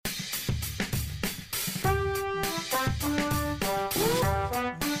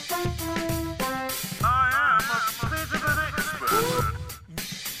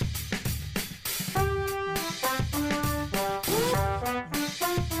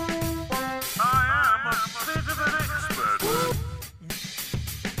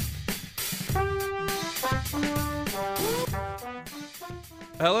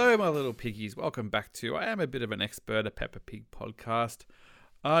Hello, my little piggies. Welcome back to I Am a Bit of an Expert, a Peppa Pig podcast.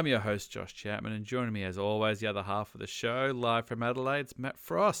 I'm your host, Josh Chapman, and joining me as always, the other half of the show, live from Adelaide, it's Matt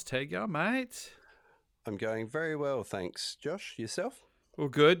Frost. How you going, mate? I'm going very well, thanks. Josh, yourself? Well,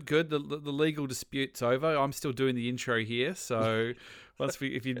 good. The legal dispute's over. I'm still doing the intro here, so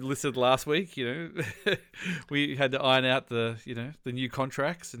if you listened last week, we had to iron out the new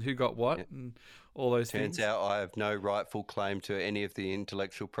contracts and who got what and all those things. Turns out I have no rightful claim to any of the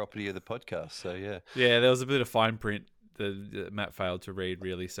intellectual property of the podcast. So yeah, there was a bit of fine print that Matt failed to read,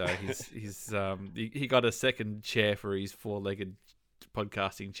 really. So he got a second chair for his four-legged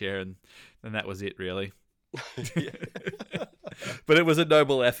podcasting chair, and that was it, really. But it was a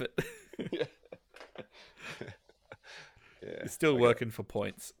noble effort. Yeah. It's still working for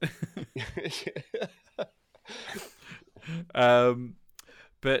points. So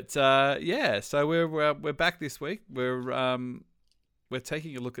we're back this week. We're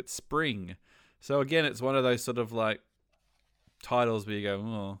taking a look at spring. So again, it's one of those sort of like titles where you go,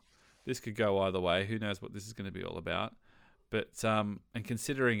 oh, this could go either way. Who knows what this is going to be all about? But and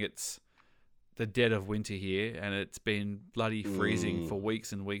considering it's the dead of winter here and it's been bloody freezing for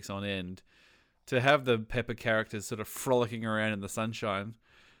weeks and weeks on end, to have the Peppa characters sort of frolicking around in the sunshine,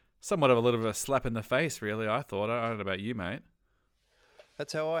 somewhat of a little bit of a slap in the face, really, I thought. I don't know about you, mate.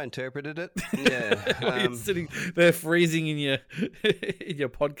 That's how I interpreted it. Yeah, You're sitting there freezing in your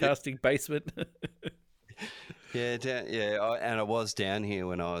podcasting basement. And I was down here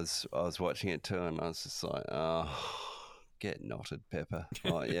when I was watching it too, and I was just like, oh, get knotted, Peppa.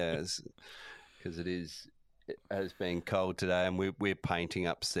 Oh yeah, because it has been cold today, and we're painting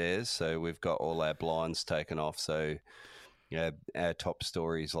upstairs, so we've got all our blinds taken off. So, our top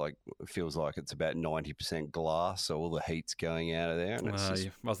story feels like it's about 90% glass, so all the heat's going out of there. And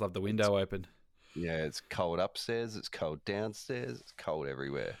you must have the window open. Yeah, it's cold upstairs, it's cold downstairs, it's cold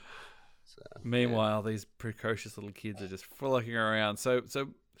everywhere. So, meanwhile, these precocious little kids are just frolicking around. So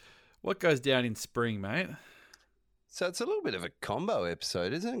what goes down in spring, mate? So it's a little bit of a combo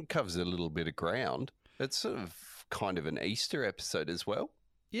episode, isn't it? It covers a little bit of ground. It's sort of kind of an Easter episode as well.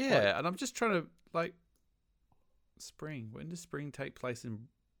 Yeah, and I'm just trying to, spring. When does spring take place in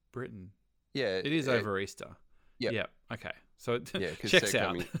Britain? Yeah. It is over Easter. Yep. Yeah. Okay. So it 'cause checks they're out.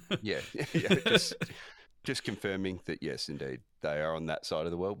 coming- yeah. Just confirming that, yes, indeed, they are on that side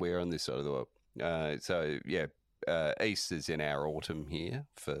of the world. We're on this side of the world. Easter's in our autumn here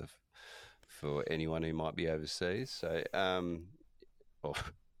for anyone who might be overseas. So, or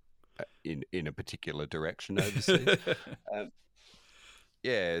in a particular direction overseas.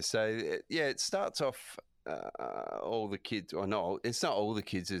 It starts off all the kids. Or no, it's not all the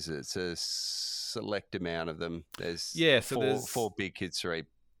kids, is it? It's a select amount of them. There's four big kids, three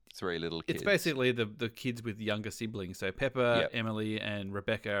little kids. It's basically the kids with younger siblings. So Peppa, Emily, and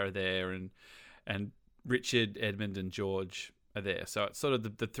Rebecca are there, and Richard, Edmund, and George are there. So it's sort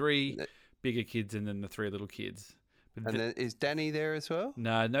of the three bigger kids and then the three little kids. And then is Danny there as well?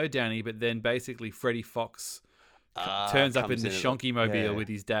 No Danny. But then basically Freddie Fox turns up in the Shonky Mobile with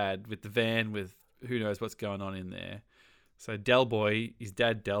his dad, with the van, with who knows what's going on in there. So Delboy, his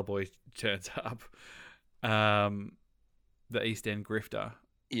dad Delboy, turns up, the East End grifter.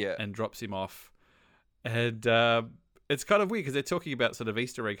 Yeah, and drops him off, and it's kind of weird because they're talking about sort of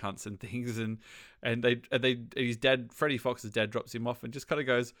Easter egg hunts and things, and his dad, Freddie Fox's dad, drops him off and just kind of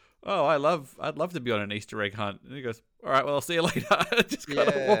goes, "Oh, I'd love to be on an Easter egg hunt," and he goes, "All right, well, I'll see you later." Just kind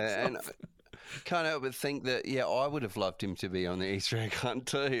of walks off. Can't help but think that I would have loved him to be on the Easter egg hunt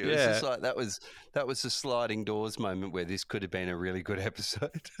too. It was just like that was a sliding doors moment where this could have been a really good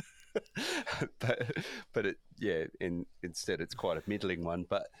episode. but instead it's quite a middling one.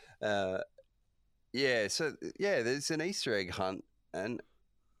 But there's an Easter egg hunt, and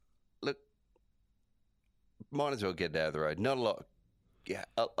look, might as well get it out of the road. Not a lot. Yeah,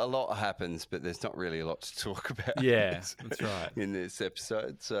 a lot happens, but there's not really a lot to talk about. Yeah, that's right. In this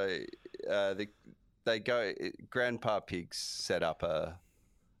episode, so they go. Grandpa Pig set up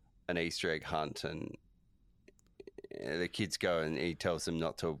an Easter egg hunt, and the kids go, and he tells them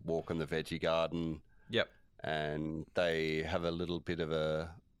not to walk on the veggie garden. Yep. And they have a little bit of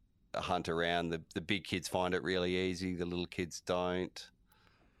a hunt around. The big kids find it really easy. The little kids don't.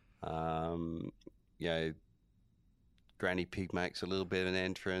 Granny Pig makes a little bit of an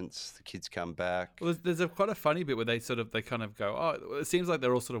entrance. The kids come back. Well, there's quite a funny bit where they kind of go, oh, it seems like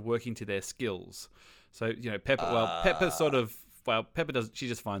they're all sort of working to their skills. So, Peppa sort of well, Pepper does. She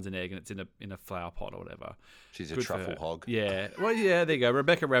just finds an egg and it's in a flower pot or whatever. She's a Good for truffle her. hog. Yeah. Well, yeah. There you go.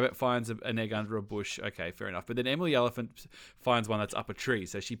 Rebecca Rabbit finds an egg under a bush. Okay, fair enough. But then Emily Elephant finds one that's up a tree.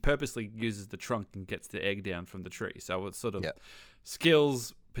 So she purposely uses the trunk and gets the egg down from the tree. So it's sort of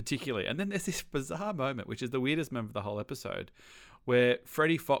skills particularly. And then there's this bizarre moment, which is the weirdest moment of the whole episode, where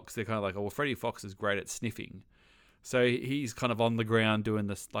Freddie Fox, they're kind of like, oh, well, Freddie Fox is great at sniffing. So he's kind of on the ground doing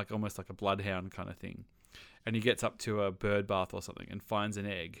this, like almost like a bloodhound kind of thing. And he gets up to a bird bath or something and finds an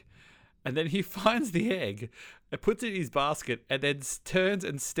egg. And then he finds the egg and puts it in his basket and then turns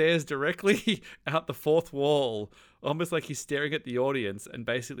and stares directly out the fourth wall, almost like he's staring at the audience, and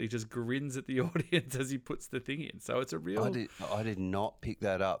basically just grins at the audience as he puts the thing in. So it's a real... I did not pick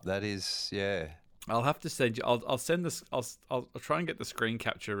that up. That is, yeah. I'll have to send you... I'll send this... I'll try and get the screen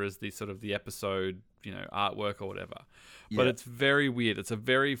capture as the sort of the episode, artwork or whatever. But it's very weird. It's a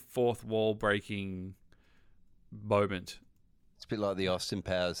very fourth wall breaking moment. It's a bit like the Austin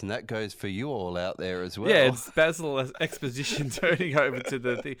Powers, and that goes for you all out there as well. Yeah, it's Basil Exposition turning over to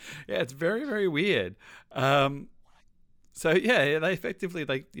the thing. Yeah, it's very, very weird. So yeah, they effectively,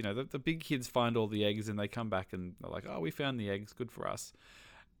 the big kids find all the eggs and they come back and they're like, oh, we found the eggs, good for us.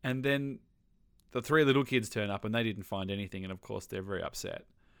 And then the three little kids turn up and they didn't find anything, and of course they're very upset.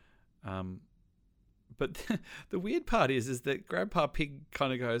 But the weird part is that Grandpa Pig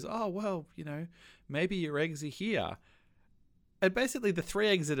kind of goes, oh, well, maybe your eggs are here. And basically the 3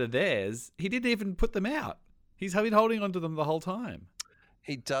 eggs that are theirs, he didn't even put them out. He's been holding onto them the whole time.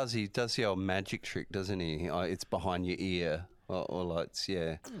 He does the old magic trick, doesn't he? It's behind your ear, or like,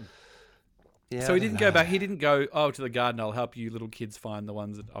 yeah. So he didn't go back. He didn't go, oh, to the garden, I'll help you little kids find the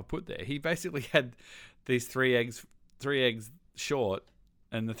ones that I've put there. He basically had these 3 eggs short,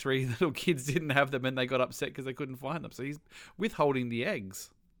 and the 3 little kids didn't have them, and they got upset because they couldn't find them. So he's withholding the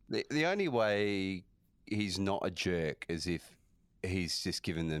eggs. The only way he's not a jerk is if he's just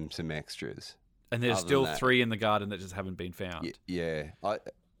given them some extras. And there's still 3 in the garden that just haven't been found. Yeah.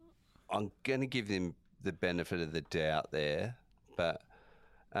 I'm going to give him the benefit of the doubt there. But,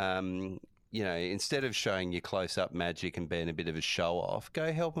 instead of showing your close-up magic and being a bit of a show-off,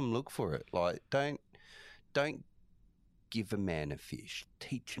 go help him look for it. Like, don't give a man a fish.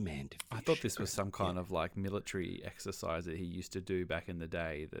 Teach a man to fish. I thought this was some kind of like military exercise that he used to do back in the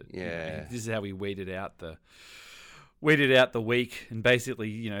day. This is how he weeded out the week, and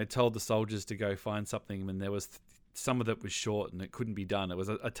basically, told the soldiers to go find something, and there was some of it was short and it couldn't be done. It was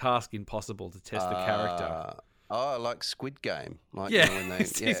a task impossible to test the character. Oh, like Squid Game. Like, when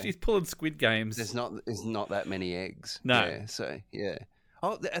he's pulling Squid Games. There's not that many eggs. No. Yeah, so, yeah.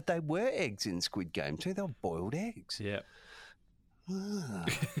 Oh, they were eggs in Squid Game too. They were boiled eggs. Yeah.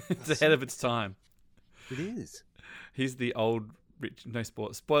 It's ahead of its time. It is. He's the old rich. No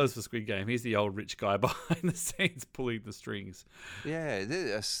spoilers for Squid Game. He's the old rich guy behind the scenes pulling the strings. Yeah,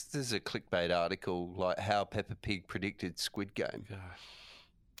 there's a clickbait article like how Peppa Pig predicted Squid Game.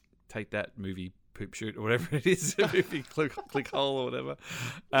 Take that, movie poop shoot or whatever it is, movie click hole or whatever.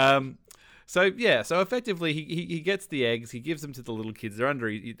 So effectively he gets the eggs. He gives them to the little kids. They're under,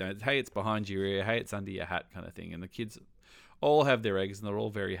 hey, it's behind your ear. Hey, it's under your hat, kind of thing. And the kids all have their eggs and they're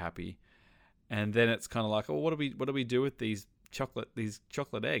all very happy. And then it's kind of like, oh, what do we do with these chocolate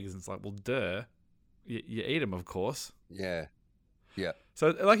eggs? And it's like, well, duh, you eat them, of course. Yeah.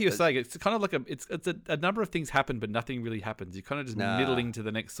 So like you were saying, it's kind of like a number of things happen, but nothing really happens. You're kind of just middling to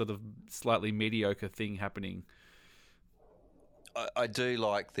the next sort of slightly mediocre thing happening. I do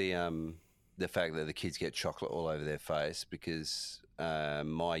like the fact that the kids get chocolate all over their face, because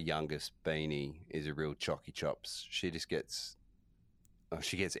my youngest Beanie is a real chocky chops. She just gets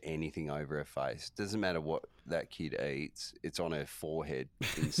anything over her face. Doesn't matter what that kid eats, it's on her forehead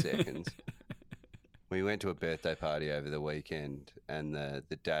in seconds. We went to a birthday party over the weekend, and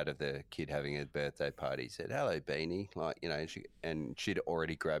the dad of the kid having a birthday party said, "Hello, Beanie," she'd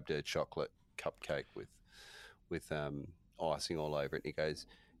already grabbed a chocolate cupcake with icing all over it. And he goes,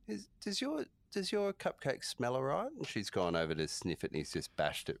 Does your cupcake smell all right? And she's gone over to sniff it, and he's just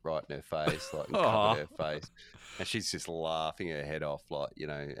bashed it right in her face, and covered her face. And she's just laughing her head off,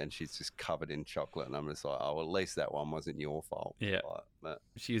 and she's just covered in chocolate. And I'm just like, oh, well, at least that one wasn't your fault. Yeah.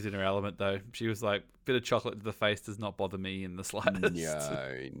 She was in her element, though. She was like, bit of chocolate to the face does not bother me in the slightest.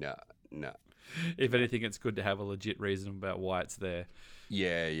 No. If anything, it's good to have a legit reason about why it's there.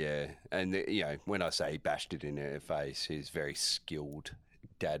 Yeah. And, when I say he bashed it in her face, he's very skilled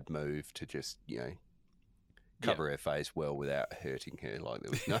dad move to just, cover her face well without hurting her. Like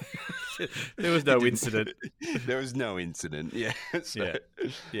there was no incident. There was no incident. Yeah.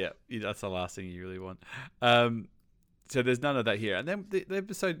 Yeah. That's the last thing you really want. So there's none of that here. And then the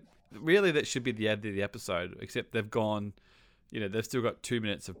episode, really, that should be the end of the episode, except they've gone they've still got 2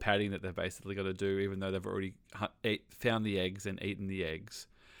 minutes of padding that they've basically got to do, even though they've already found the eggs and eaten the eggs.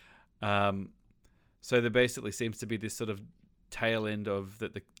 So there basically seems to be this sort of tail end of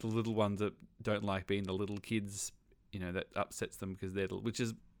that the little ones that don't like being the little kids, that upsets them because they're which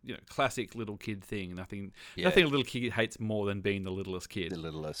is classic little kid thing. Nothing a little kid hates more than being the littlest kid. The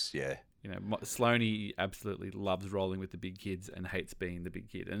littlest, yeah. Sloane absolutely loves rolling with the big kids and hates being the big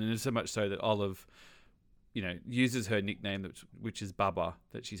kid, and it's so much so that Olive, uses her nickname, which is Bubba,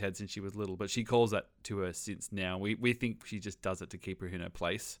 that she's had since she was little, but she calls that to her since now. We think she just does it to keep her in her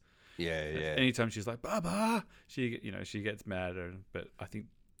place. Yeah, yeah. Anytime she's like Bubba, she gets mad, but I think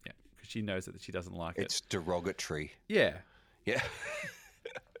because she knows that she doesn't like it. It's derogatory. Yeah. Yeah.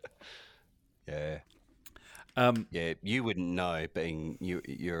 Yeah. Yeah, you wouldn't know, being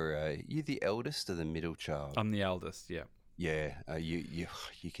you're the eldest or the middle child? I'm the eldest. Yeah. Yeah, you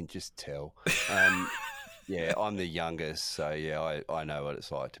can just tell. Yeah, I'm the youngest, so yeah, I know what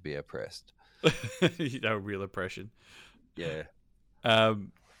it's like to be oppressed. Real oppression. Yeah.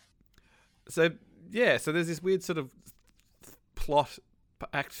 So there's this weird sort of plot,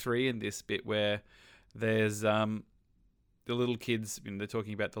 Act 3 in this bit where there's the little kids, they're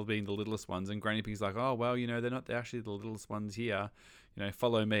talking about them being the littlest ones, and Granny Pig's like, oh, well, they're not actually the littlest ones here.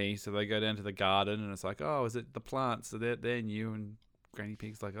 Follow me. So they go down to the garden, and it's like, oh, is it the plants? So they're new, and Granny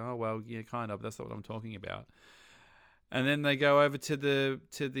Pig's like, oh, well, yeah, kind of. That's not what I'm talking about. And then they go over to the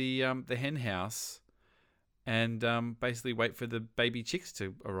hen house, and basically wait for the baby chicks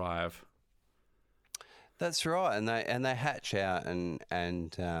to arrive. That's right, and they hatch out, and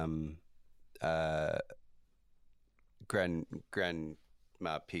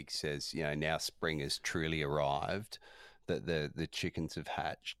Grandma Pig says, now spring has truly arrived, that the chickens have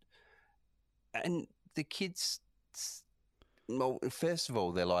hatched. And the kids, well, first of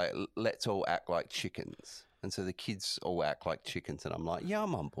all, they're like, let's all act like chickens. And so the kids all act like chickens, and I'm like, yeah,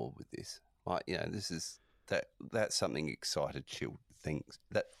 I'm on board with this. Like, this is that's something excited children thinks.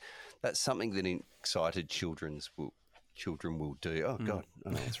 That's something that excited children will do. Oh God,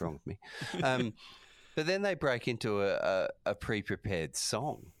 I know what's wrong with me. But then they break into a pre-prepared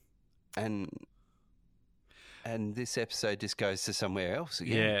song, and this episode just goes to somewhere else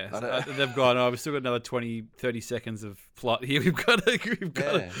again. Yeah, they've gone, we've still got another 20, 30 seconds of plot here. We've got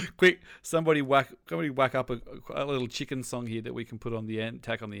to quick, somebody whack up a little chicken song here that we can put on the end,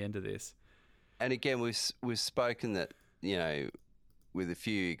 tack on the end of this. And again, we've spoken that, with a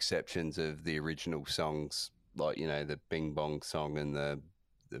few exceptions of the original songs, like, the Bing Bong song and the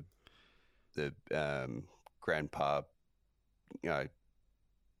grandpa,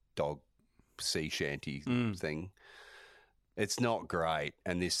 dog sea shanty thing. It's not great,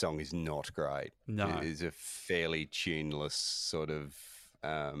 and this song is not great. No, it is a fairly tuneless sort of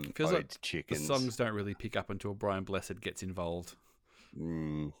feels like chickens. The songs don't really pick up until Brian Blessed gets involved.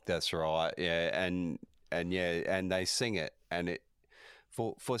 That's right. Yeah, and they sing it, and it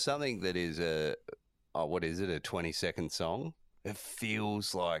for something that is a 20-second song, it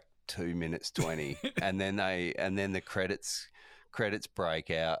feels like 2 minutes 20, and then the credits break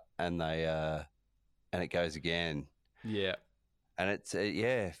out, and it goes again. Yeah, and it's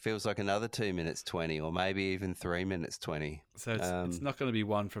feels like another 2 minutes 20, or maybe even 3 minutes 20. So it's not going to be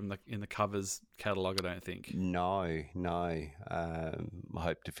one from in the covers catalog, I don't think. No. I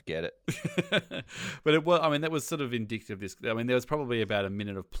hope to forget it. But it was. I mean, that was sort of indicative of this. I mean, there was probably about a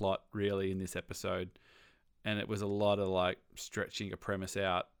minute of plot really in this episode, and it was a lot of like stretching a premise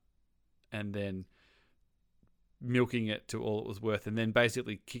out, and then milking it to all it was worth, and then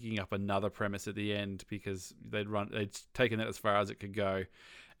basically kicking up another premise at the end because they'd taken it as far as it could go,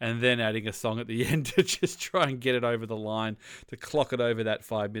 and then adding a song at the end to just try and get it over the line, to clock it over that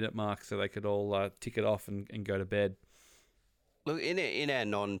 5-minute mark so they could all tick it off and go to bed. Look, in our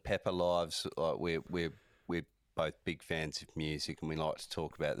non-Pepper lives, like we're both big fans of music, and we like to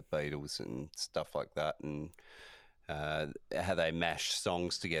talk about the Beatles and stuff like that, and how they mashed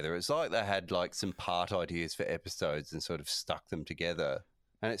songs together. It's like they had like some part ideas for episodes and sort of stuck them together,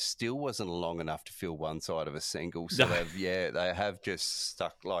 and it still wasn't long enough to fill one side of a single. So they have just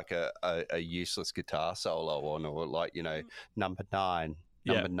stuck like a useless guitar solo on, or like number 9,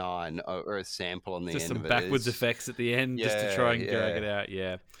 or a sample on the just end some of it. Backwards effects at the end, just to try and drag it out.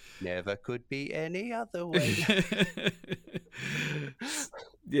 Yeah, never could be any other way.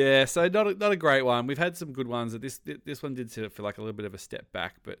 Yeah, so not a great one. We've had some good ones. This one did feel like a little bit of a step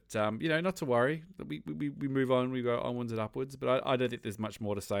back, but not to worry. We move on. We go onwards and upwards. But I don't think there's much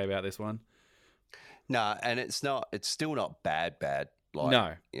more to say about this one. No, and it's still not bad. Like,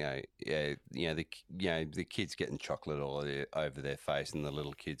 No. the kids getting chocolate all over their face and the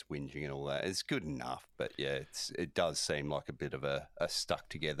little kids whinging and all that. It's good enough, but yeah, it does seem like a bit of a stuck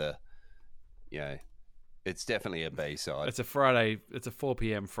together. It's definitely a B-side. It's a Friday. It's a 4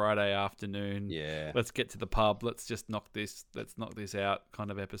 p.m. Friday afternoon. Yeah. Let's get to the pub. Let's knock this out kind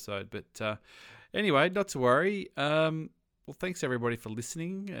of episode. But anyway, not to worry. Well, thanks everybody for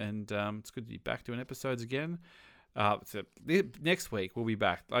listening, and it's good to be back doing episodes again. So next week we'll be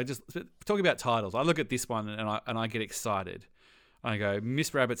back. I just talking about titles. I look at this one and I get excited. I go,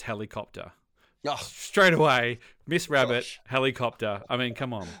 Miss Rabbit's helicopter. Oh, Straight away, Miss Rabbit, gosh. helicopter. I mean,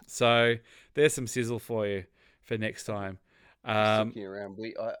 come on. So there's some sizzle for you for next time. Sticking around.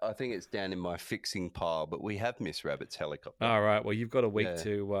 I think it's down in my fixing pile, but we have Miss Rabbit's helicopter. All right. Well, you've got a week Yeah.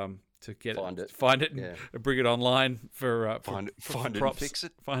 to get Find it. find it, Yeah. and bring it online for Find it and props. fix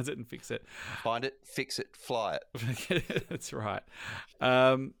it. Find it and fix it. Find it, fix it, fly it. That's right.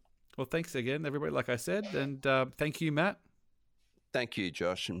 Well, thanks again, everybody. Like I said, and thank you, Matt. Thank you,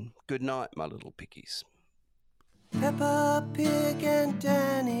 Josh, and good night, my little pickies. Peppa Pig and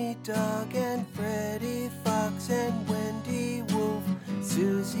Danny Dog and Freddy Fox and Wendy Wolf,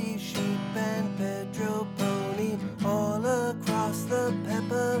 Susie Sheep and Pedro Pony, all across the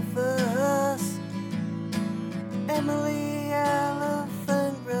Peppaverse. Emily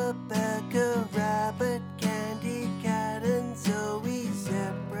Elephant, Rebecca Rabbit, Candy Cat and Zoe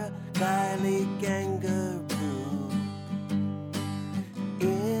Zebra, Kylie Kangaroo.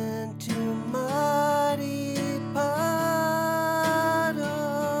 Into muddy puddles.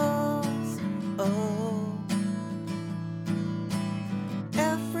 Oh,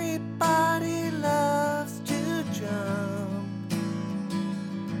 everybody